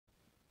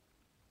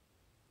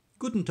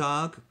Guten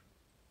Tag.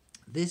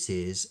 This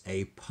is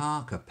a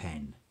Parker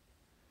pen.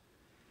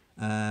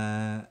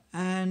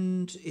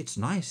 And it's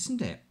nice,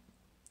 isn't it?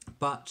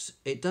 But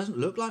it doesn't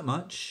look like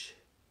much.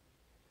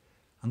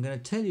 I'm going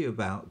to tell you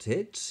about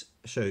it,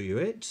 show you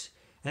it,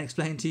 and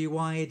explain to you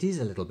why it is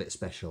a little bit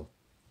special.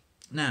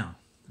 Now,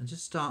 I'll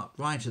just start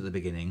right at the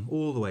beginning,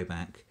 all the way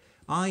back.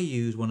 I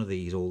use one of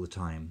these all the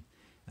time.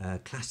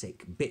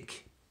 Classic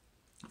Bic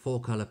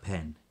 4-colour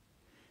pen.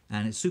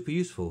 And it's super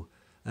useful.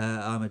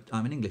 I'm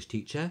an English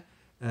teacher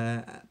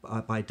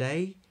by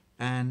day,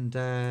 and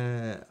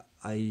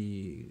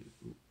I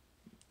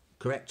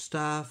correct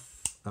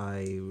stuff,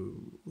 I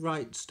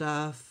write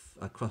stuff,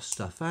 I cross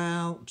stuff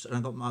out,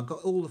 and I've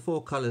got all the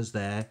 4 colours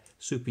there.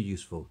 Super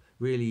useful,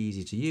 really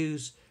easy to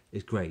use.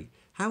 It's great.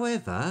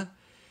 However,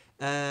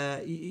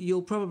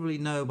 you'll probably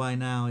know by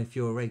now, if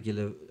you're a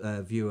regular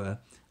viewer,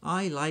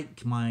 I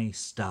like my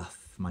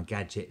stuff, my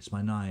gadgets,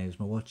 my knives,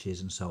 my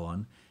watches and so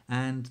on,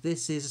 and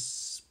this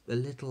is a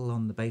little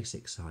on the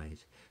basic side.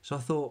 So I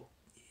thought,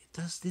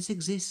 does this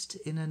exist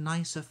in a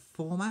nicer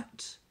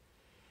format?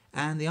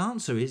 And the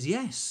answer is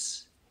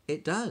yes,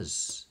 it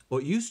does, or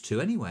it used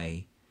to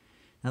anyway.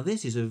 Now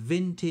this is a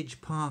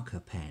vintage Parker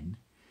pen,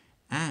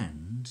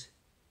 and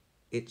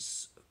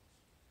it's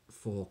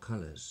 4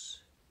 colours.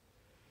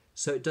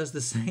 So it does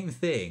the same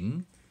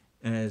thing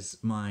as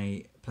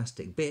my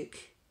plastic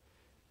Bic,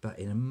 but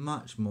in a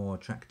much more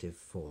attractive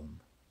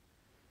form.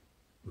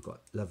 We've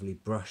got lovely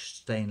brushed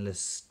stainless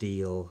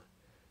steel.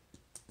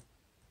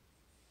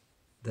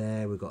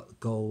 There we've got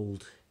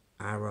gold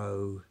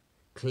arrow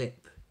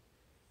clip,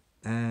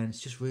 and it's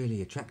just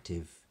really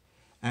attractive.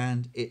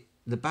 And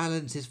the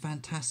balance is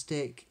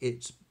fantastic.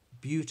 It's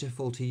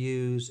beautiful to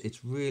use.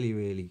 It's really,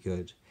 really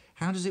good.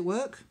 How does it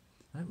work?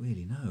 I don't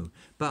really know,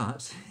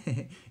 but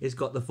it's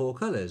got the 4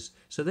 colours.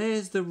 So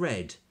there's the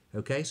red.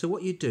 Okay, so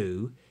what you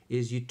do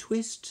is you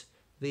twist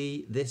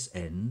this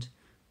end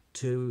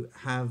to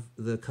have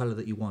the colour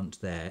that you want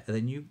there, and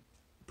then you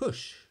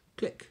push,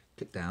 click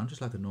down,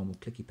 just like a normal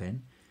clicky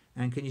pen.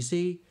 And can you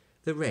see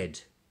the red?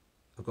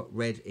 I've got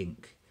red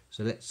ink.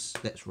 So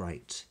let's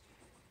write.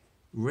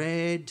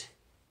 Red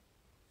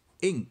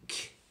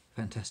ink.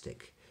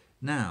 Fantastic.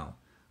 Now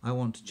I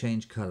want to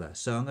change colour.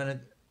 So I'm going to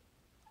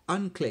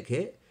unclick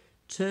it,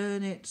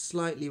 turn it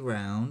slightly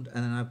round,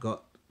 and then I've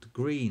got the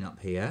green up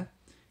here.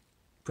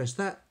 Press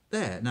that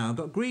there. Now I've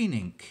got green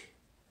ink.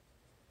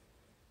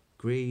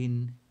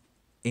 Green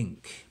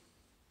ink.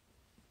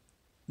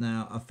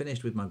 Now I've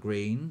finished with my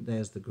green.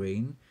 There's the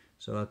green.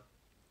 So I'll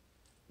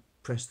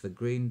press the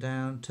green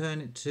down,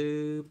 turn it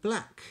to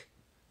black.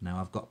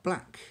 Now I've got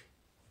black.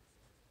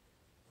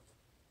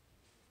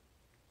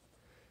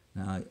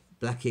 Now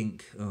black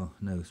ink, oh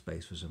no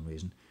space for some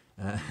reason.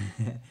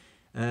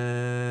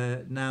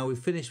 Now we've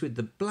finished with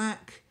the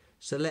black,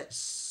 so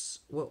let's,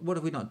 what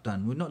have we not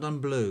done? We've not done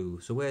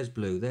blue, so where's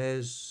blue?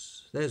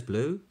 There's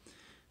blue.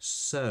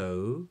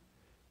 So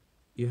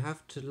you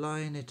have to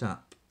line it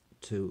up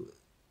to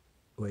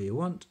where you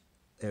want.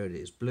 There it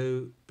is,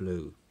 blue,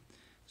 blue.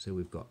 So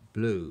we've got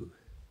blue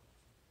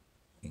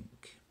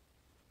ink,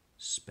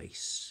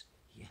 space,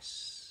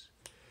 yes.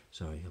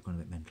 Sorry, I've gone a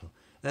bit mental.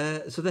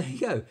 So there you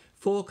go,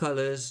 4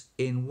 colours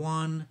in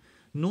one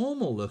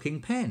normal looking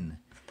pen,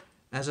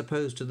 as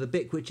opposed to the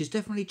Bic, which is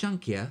definitely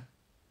chunkier.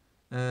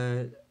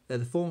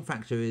 The form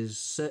factor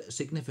is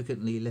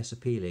significantly less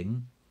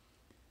appealing.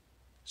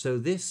 So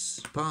this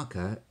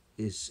Parker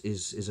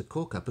is a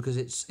corker because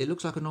it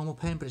looks like a normal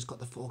pen, but it's got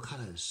the 4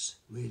 colours.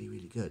 Really,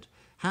 really good.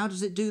 How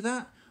does it do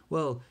that?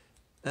 Well,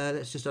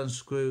 let's just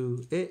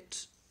unscrew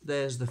it.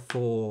 There's the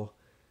 4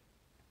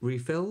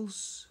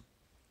 refills.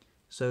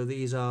 So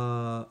these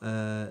are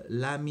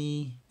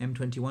Lamy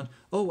M21.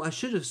 Oh, I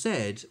should have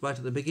said right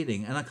at the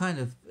beginning, and I kind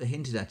of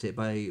hinted at it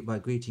by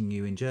greeting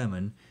you in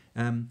German.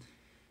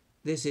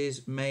 This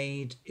is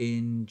made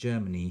in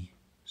Germany.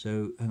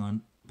 So hang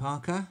on,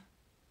 Parker.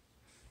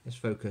 Let's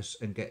focus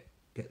and get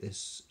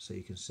this so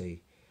you can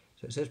see.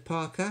 So it says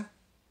Parker,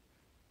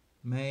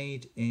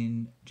 made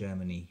in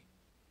Germany.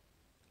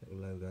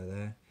 Little logo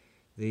there.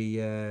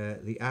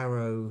 The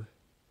arrow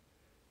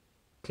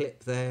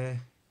clip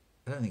there.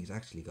 I don't think it's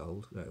actually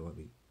gold. No, it won't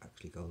be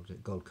actually gold.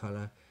 Gold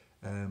colour.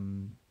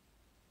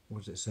 What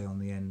does it say on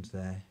the end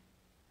there?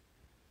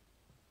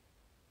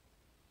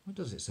 What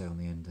does it say on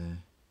the end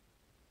there?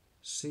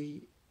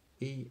 CEM.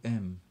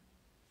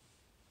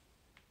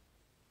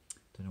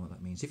 Don't know what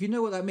that means. If you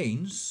know what that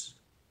means,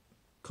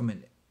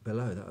 comment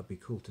below. That would be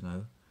cool to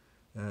know.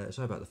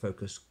 Sorry about the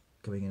focus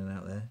coming in and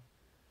out there.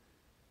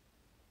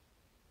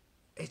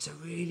 It's a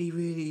really,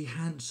 really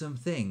handsome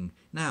thing.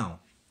 Now,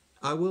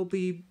 I will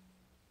be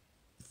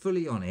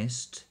fully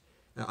honest.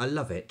 I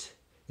love it.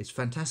 It's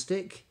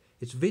fantastic.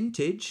 It's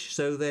vintage,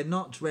 so they're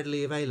not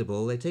readily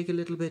available. They take a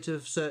little bit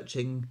of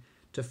searching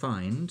to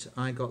find.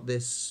 I got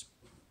this,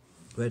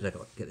 where did I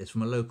get this?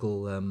 From a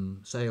local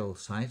sale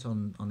site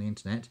on the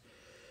internet.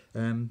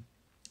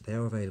 They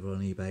are available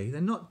on eBay.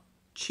 They're not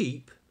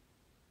cheap,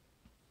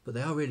 but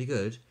they are really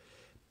good.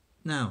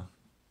 Now,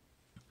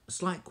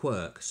 slight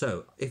quirk.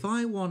 So if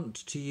I want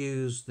to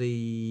use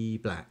the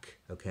black,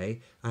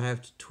 okay, I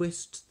have to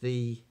twist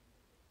the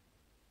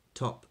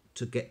top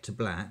to get to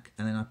black,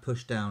 and then I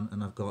push down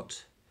and I've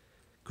got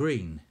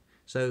green.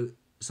 So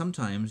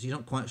sometimes you're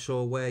not quite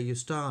sure where you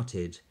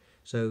started.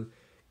 So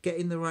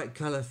getting the right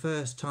colour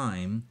first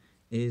time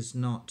is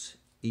not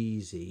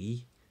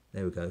easy.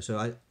 There we go. So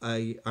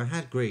I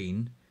had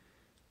green.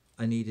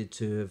 I needed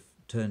to have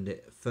turned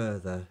it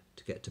further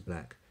to get to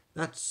black.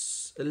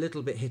 That's a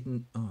little bit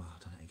hidden. Oh, I've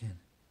done it again.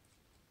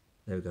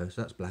 There we go.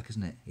 So that's black,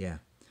 isn't it? Yeah.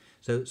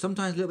 So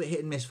sometimes a little bit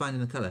hit and miss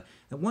finding the colour.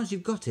 And once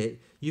you've got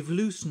it, you've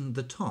loosened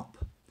the top.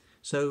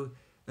 So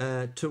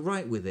to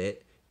write with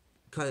it,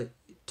 kind of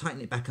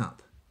tighten it back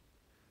up.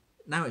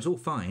 Now it's all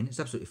fine. It's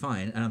absolutely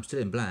fine. And I'm still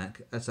in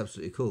black. That's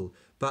absolutely cool.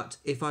 But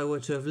if I were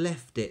to have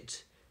left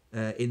it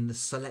in the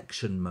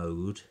selection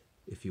mode,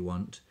 if you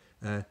want,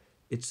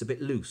 it's a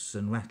bit loose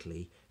and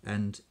rattly.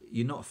 And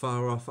you're not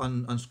far off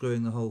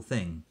unscrewing the whole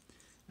thing.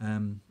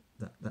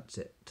 That's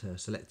it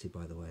selected,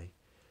 by the way.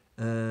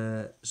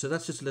 So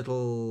that's just a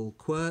little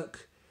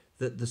quirk,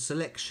 that the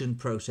selection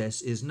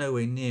process is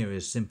nowhere near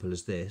as simple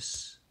as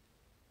this.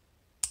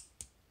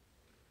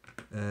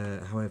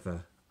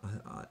 However,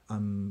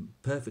 I'm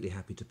perfectly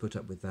happy to put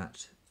up with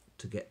that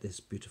to get this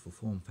beautiful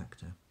form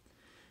factor.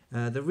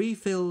 The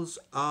refills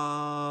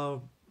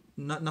are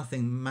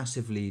nothing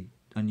massively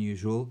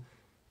unusual.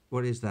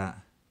 What is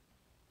that?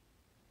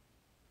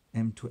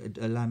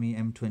 A Lamy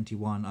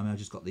M21. I mean, I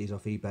just got these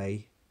off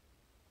eBay,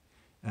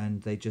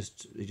 and they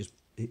just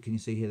can you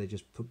see here? They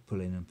just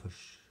pull in and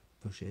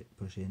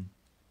push in.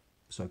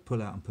 So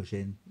pull out and push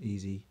in,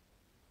 easy.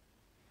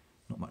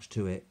 Not much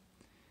to it.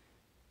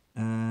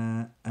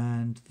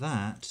 And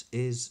that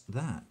is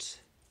that.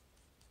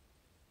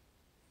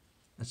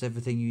 That's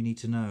everything you need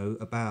to know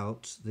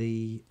about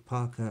the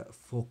Parker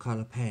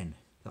 4-colour pen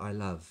that I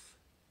love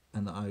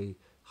and that I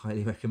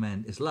highly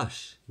recommend. It's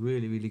lush,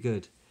 really, really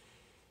good.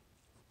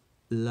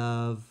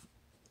 Love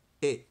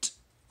it.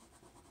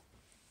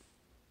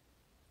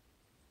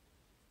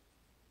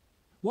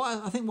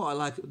 I think what I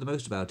like the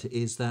most about it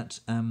is that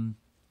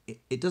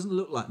it doesn't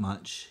look like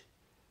much,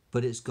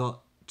 but it's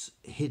got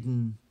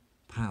hidden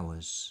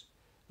powers.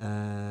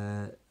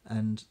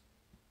 And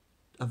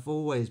I've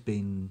always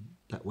been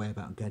that way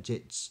about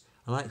gadgets.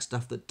 I like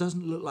stuff that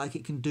doesn't look like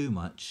it can do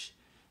much,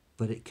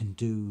 but it can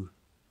do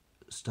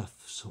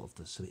stuff sort of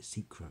that's a bit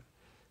secret.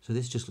 So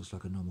this just looks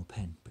like a normal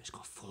pen, but it's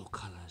got 4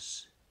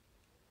 colours.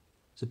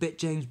 It's a bit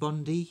James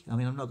Bondy. I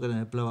mean, I'm not going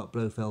to blow up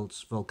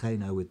Blofeld's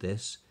volcano with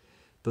this,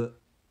 but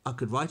I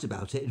could write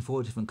about it in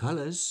 4 different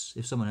colours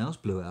if someone else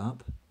blew it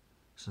up.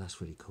 So that's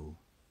really cool.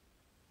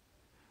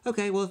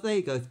 Okay, well, there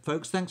you go,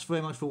 folks. Thanks very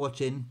much for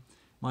watching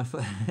my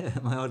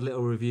odd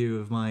little review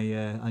of my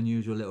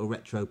unusual little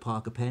retro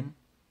Parker pen.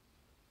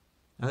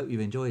 I hope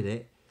you've enjoyed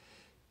it.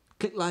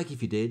 Click like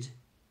if you did.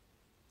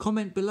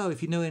 Comment below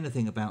if you know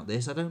anything about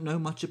this. I don't know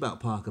much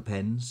about Parker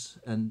pens,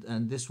 and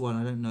this one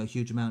I don't know a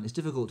huge amount. It's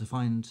difficult to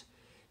find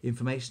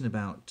information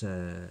about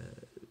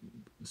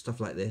stuff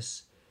like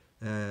this.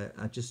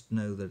 I just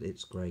know that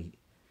it's great.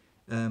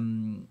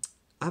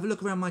 Have a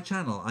look around my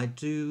channel. I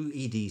do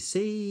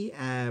EDC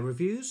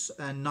reviews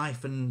and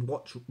knife and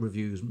watch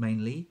reviews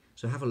mainly.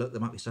 So have a look.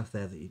 There might be stuff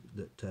there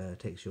that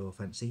takes your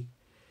fancy.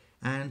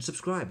 And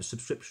subscribe. A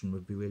subscription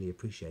would be really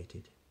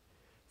appreciated.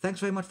 Thanks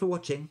very much for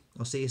watching.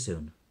 I'll see you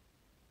soon.